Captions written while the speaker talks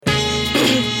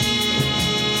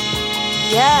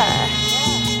Yeah,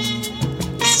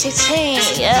 it's Ching,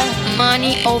 yeah.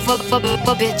 Money over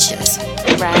bitches.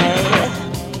 Right.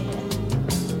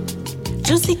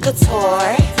 Juicy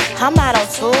Couture, I'm out on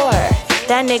tour.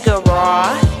 That nigga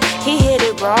raw, he hit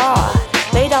it raw.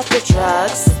 Laid off the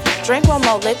drugs, drink one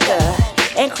more liquor.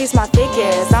 Increase my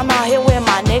figures, I'm out here with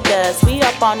my niggas. We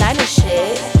up all night and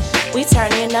shit, we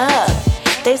turning up.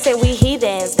 They say we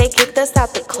heathens, they kicked us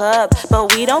out the club,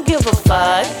 but we don't give a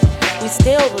fuck. We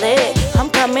still lit, I'm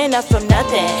coming up from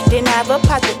nothing. Didn't have a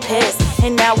pot to piss,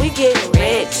 and now we getting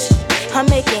rich. I'm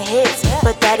making hits,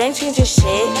 but that ain't changing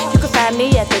shit. You can find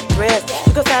me at the thrift,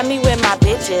 you can find me with my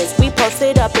bitches. We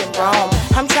posted up in Rome.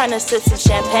 I'm trying to sip some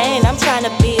champagne, I'm trying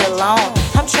to be alone.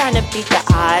 I'm trying to beat the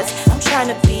odds, I'm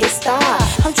trying to be a star.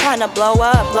 I'm trying to blow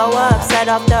up, set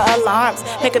off the alarms.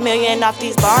 Make $1 million off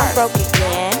these bars. I'm broke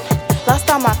again, lost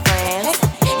all my friends,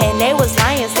 and they was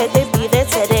lying, said they'd be there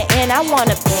to the end. I want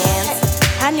a Benz,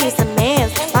 I need some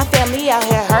mans. My family out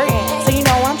here hurting, so you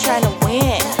know I'm trying to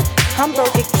win. I'm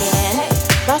broke again,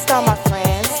 lost all my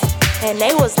friends, and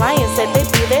they was lying, said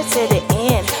they'd be there to the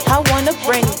end. I wanna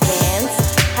bring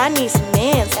Benz, I need some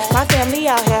mans. My family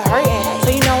out here hurting, so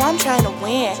you know I'm trying to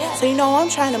win. So you know I'm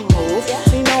trying to move,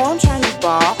 so you know I'm trying to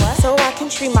ball, so I can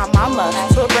treat my mama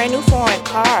to a brand new foreign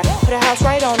car. Put a house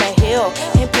right on the hill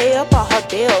and pay up all her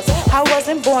bills. I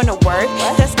wasn't born to work,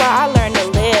 that's why I learned to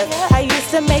live. I used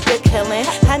to make a killing,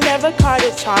 I never caught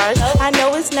a charge. I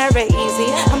know it's never easy,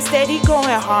 I'm steady going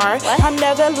hard. I'm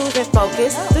never losing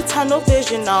focus, the tunnel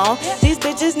vision on. These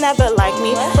bitches never like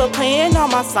me, for playing all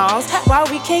my songs while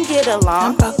we can't get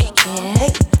along. I'm broke again,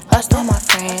 lost all my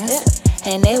friends,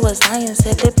 and they was lying,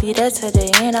 said they'd be there to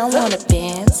the end. I want a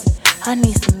Benz, I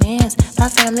need some mans. My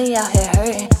family out here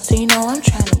hurting, so you know I'm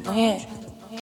trying to win.